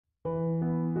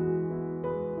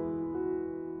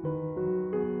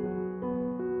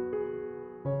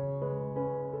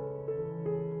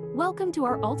Welcome to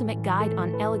our ultimate guide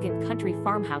on elegant country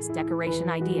farmhouse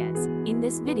decoration ideas. In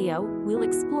this video, we'll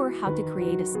explore how to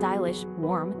create a stylish,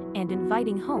 warm, and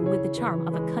inviting home with the charm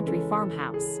of a country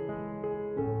farmhouse.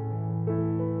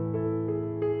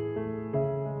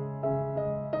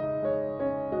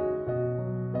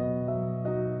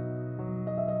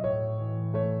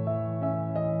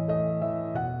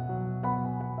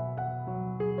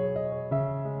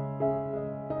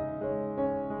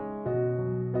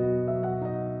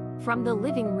 From the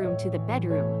living room to the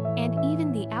bedroom, and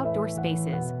even the outdoor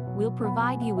spaces, we'll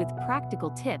provide you with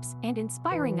practical tips and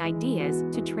inspiring ideas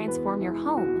to transform your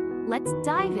home. Let's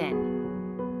dive in!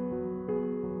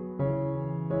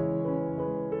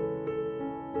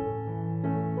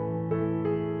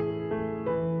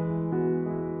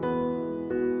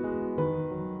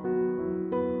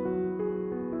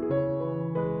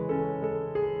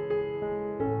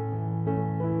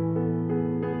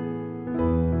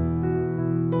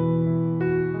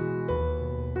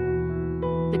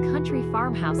 The country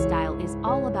farmhouse style is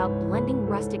all about blending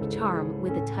rustic charm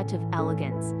with a touch of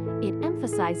elegance. It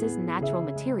emphasizes natural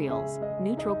materials,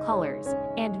 neutral colors,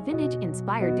 and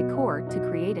vintage-inspired decor to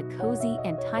create a cozy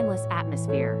and timeless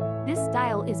atmosphere. This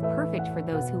style is perfect for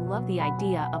those who love the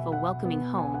idea of a welcoming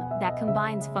home that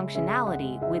combines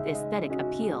functionality with aesthetic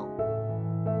appeal.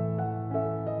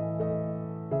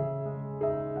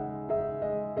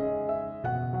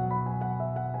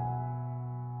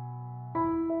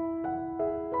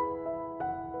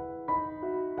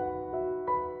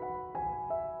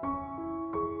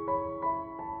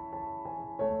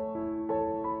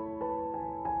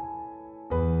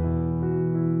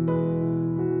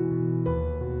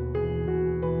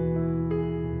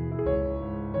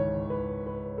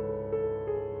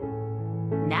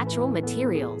 Natural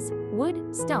materials.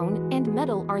 Wood, stone, and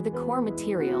metal are the core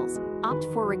materials. Opt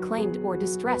for reclaimed or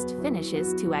distressed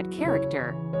finishes to add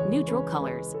character. Neutral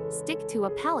colors. Stick to a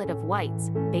palette of whites,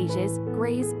 beiges,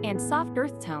 grays, and soft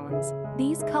earth tones.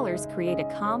 These colors create a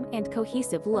calm and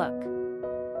cohesive look.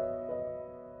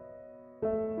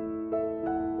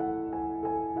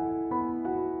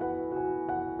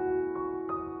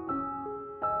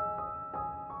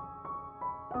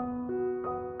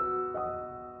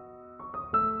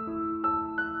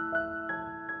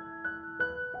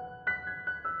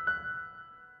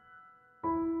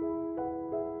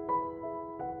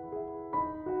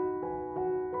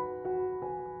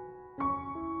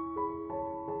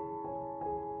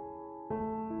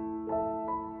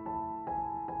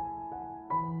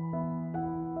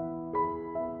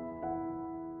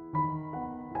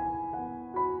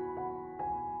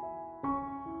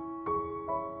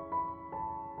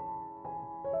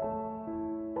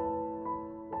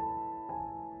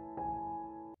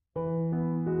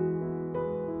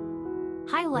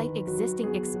 Highlight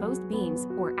existing exposed beams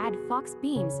or add fox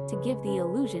beams to give the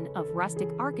illusion of rustic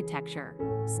architecture.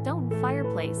 Stone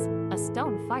fireplace. A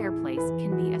stone fireplace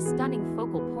can be a stunning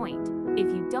focal point.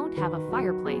 If you don't have a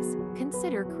fireplace,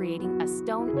 consider creating a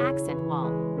stone accent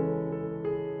wall.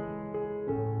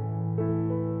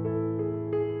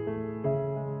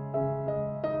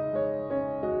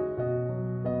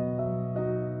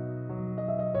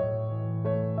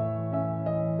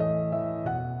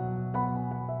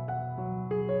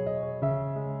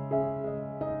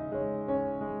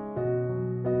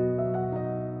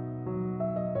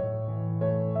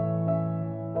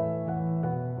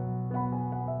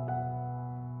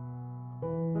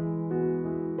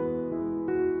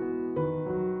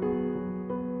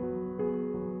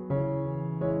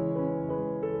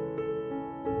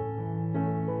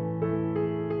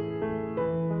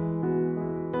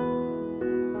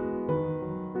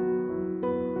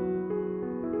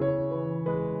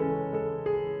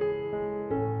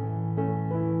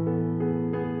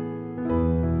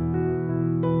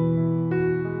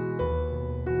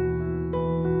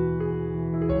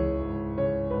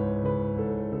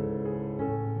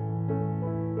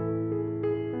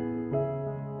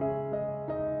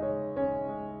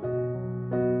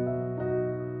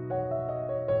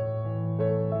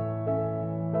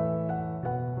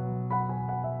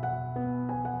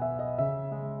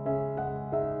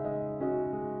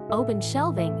 Open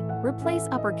shelving. Replace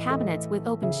upper cabinets with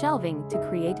open shelving to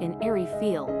create an airy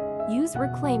feel. Use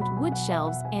reclaimed wood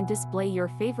shelves and display your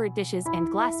favorite dishes and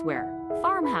glassware.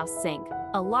 Farmhouse sink.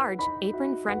 A large,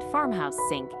 apron-front farmhouse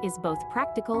sink is both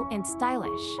practical and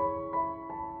stylish.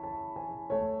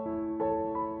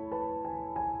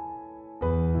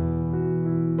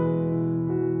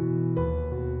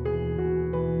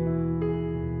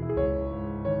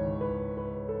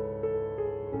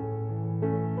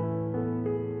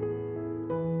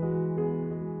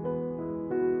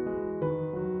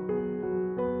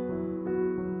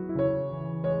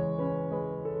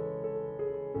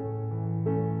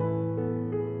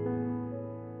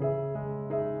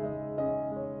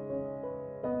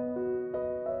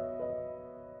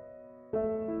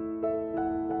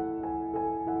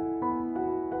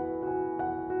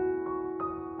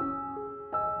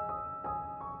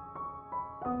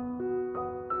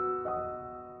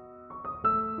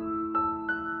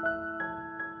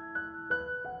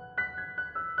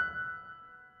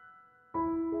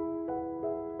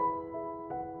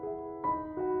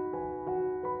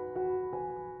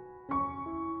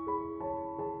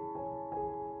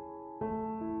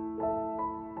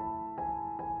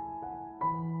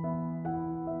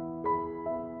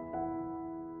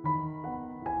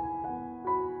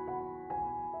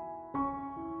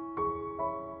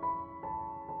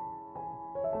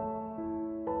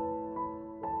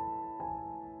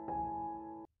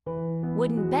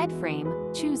 Wooden bed frame.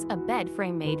 Choose a bed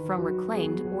frame made from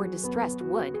reclaimed or distressed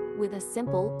wood with a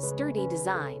simple, sturdy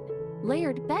design.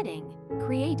 Layered bedding.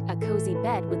 Create a cozy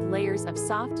bed with layers of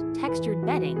soft, textured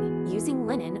bedding using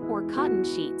linen or cotton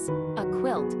sheets, a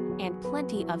quilt, and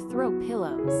plenty of throw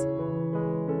pillows.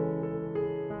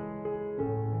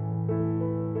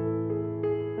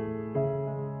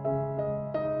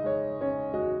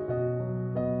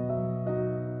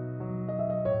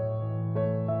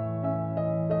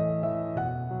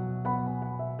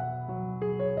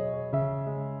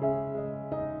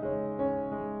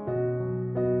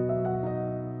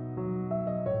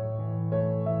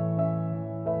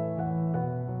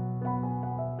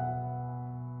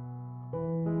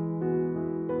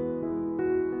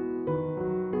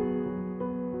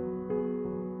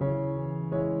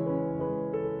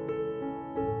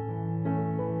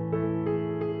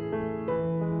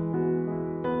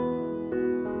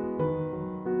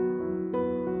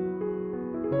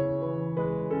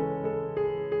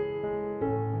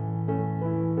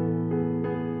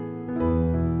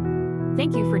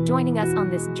 Thank you for joining us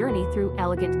on this journey through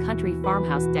elegant country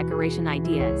farmhouse decoration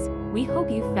ideas. We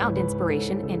hope you found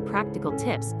inspiration and practical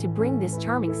tips to bring this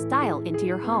charming style into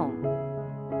your home.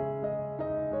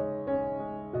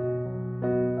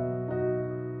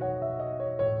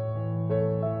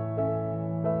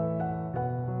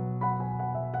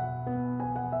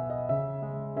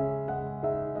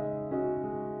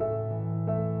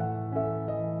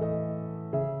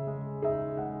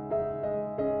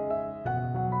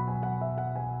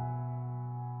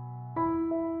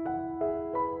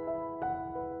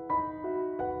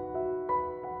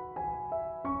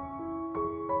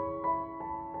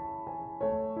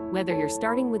 Whether you're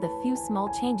starting with a few small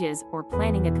changes or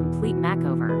planning a complete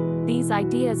makeover, these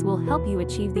ideas will help you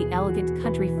achieve the elegant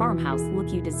country farmhouse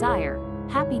look you desire.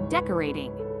 Happy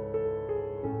decorating!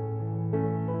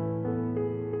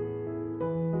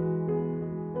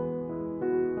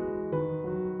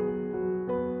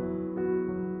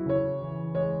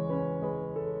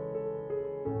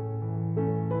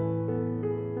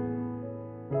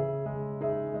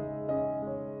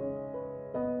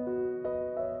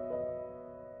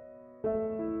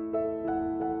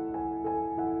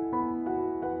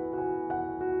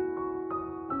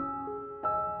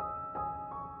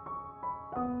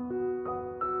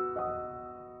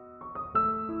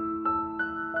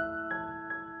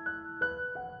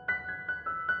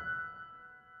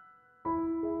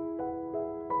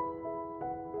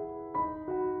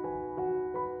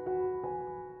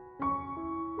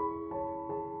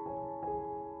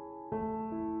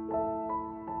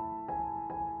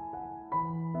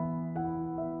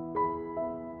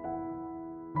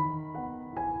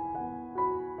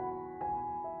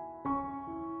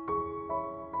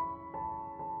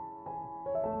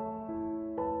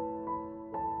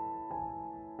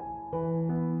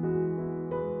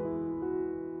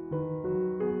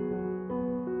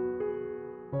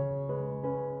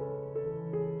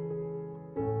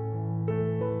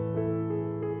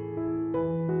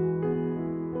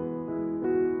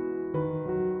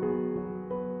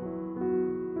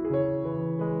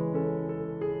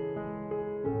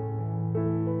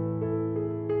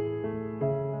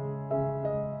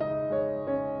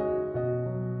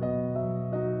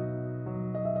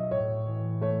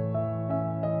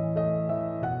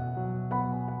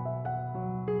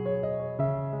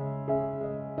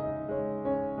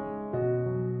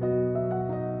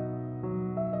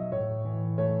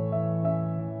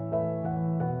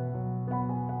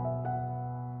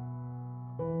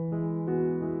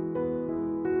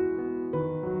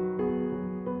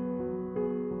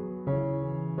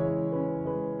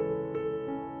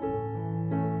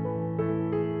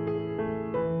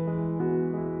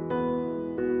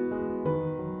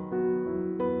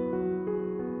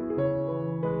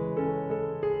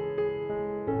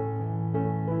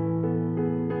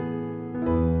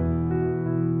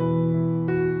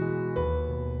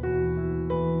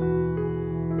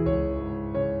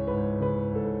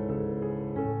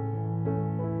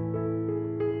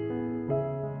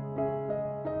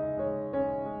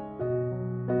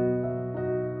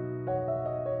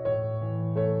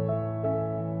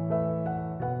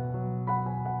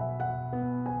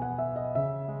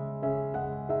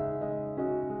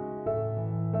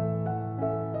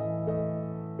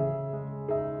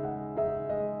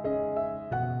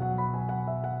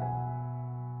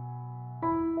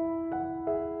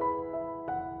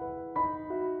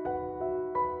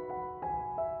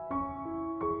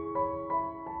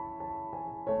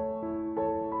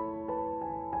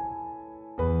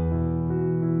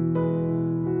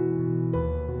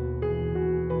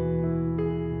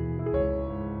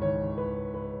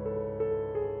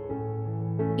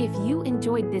 If you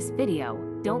enjoyed this video,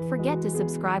 don't forget to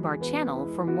subscribe our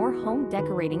channel for more home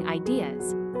decorating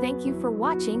ideas. Thank you for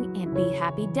watching and be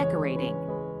happy decorating.